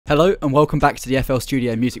Hello and welcome back to the FL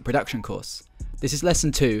Studio music production course. This is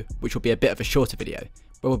lesson 2, which will be a bit of a shorter video,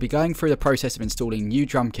 where we'll be going through the process of installing new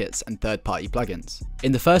drum kits and third-party plugins.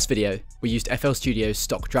 In the first video, we used FL Studio's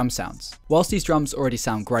stock drum sounds. Whilst these drums already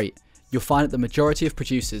sound great, you'll find that the majority of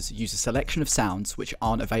producers use a selection of sounds which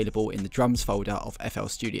aren't available in the drums folder of FL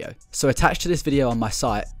Studio. So attached to this video on my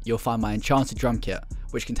site, you'll find my Enchanted drum kit,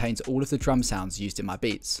 which contains all of the drum sounds used in my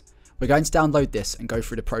beats. We're going to download this and go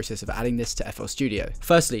through the process of adding this to FL Studio.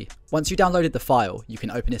 Firstly, once you downloaded the file, you can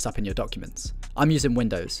open this up in your documents. I'm using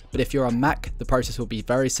Windows, but if you're on Mac, the process will be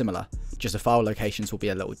very similar, just the file locations will be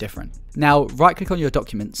a little different. Now, right click on your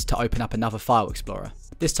documents to open up another file explorer.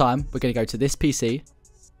 This time, we're going to go to this PC,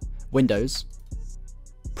 Windows,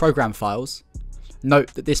 Program Files.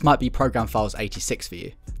 Note that this might be Program Files 86 for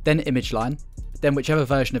you. Then Image Line, then whichever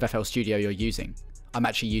version of FL Studio you're using. I'm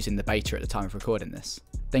actually using the beta at the time of recording this.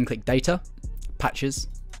 Then click Data, Patches,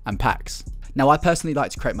 and Packs. Now I personally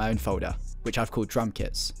like to create my own folder, which I've called Drum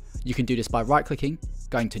Kits. You can do this by right clicking,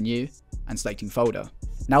 going to New, and selecting Folder.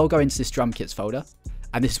 Now we'll go into this Drum Kits folder,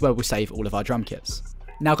 and this is where we'll save all of our drum kits.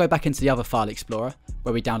 Now go back into the other file explorer,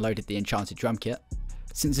 where we downloaded the Enchanted drum kit.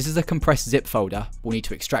 Since this is a compressed zip folder, we'll need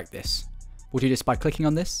to extract this. We'll do this by clicking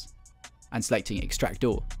on this, and selecting Extract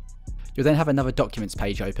All. You'll then have another Documents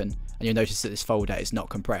page open, and you'll notice that this folder is not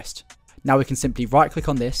compressed. Now we can simply right click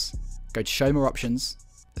on this, go to Show More Options,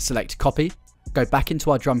 select Copy, go back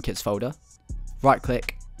into our Drum Kits folder, right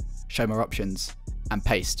click, Show More Options, and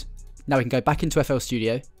paste. Now we can go back into FL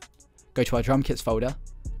Studio, go to our Drum Kits folder,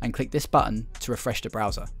 and click this button to refresh the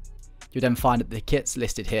browser. You'll then find that the kit's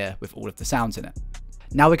listed here with all of the sounds in it.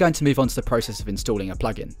 Now we're going to move on to the process of installing a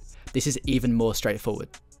plugin. This is even more straightforward.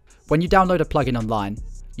 When you download a plugin online,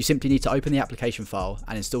 you simply need to open the application file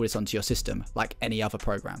and install this onto your system like any other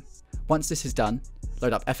program. Once this is done,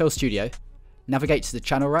 load up FL Studio, navigate to the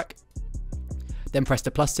channel rack, then press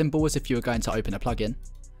the plus symbol as if you were going to open a plugin,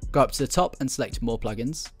 go up to the top and select More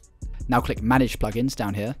Plugins. Now click Manage Plugins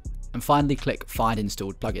down here, and finally click Find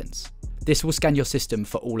Installed Plugins. This will scan your system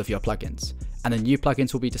for all of your plugins, and the new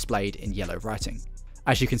plugins will be displayed in yellow writing,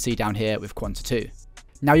 as you can see down here with Quanta 2.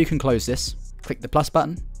 Now you can close this, click the plus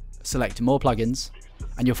button, select More Plugins,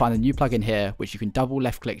 and you'll find a new plugin here which you can double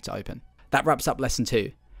left click to open. That wraps up lesson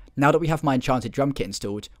 2. Now that we have my Enchanted drum kit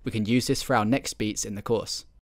installed, we can use this for our next beats in the course.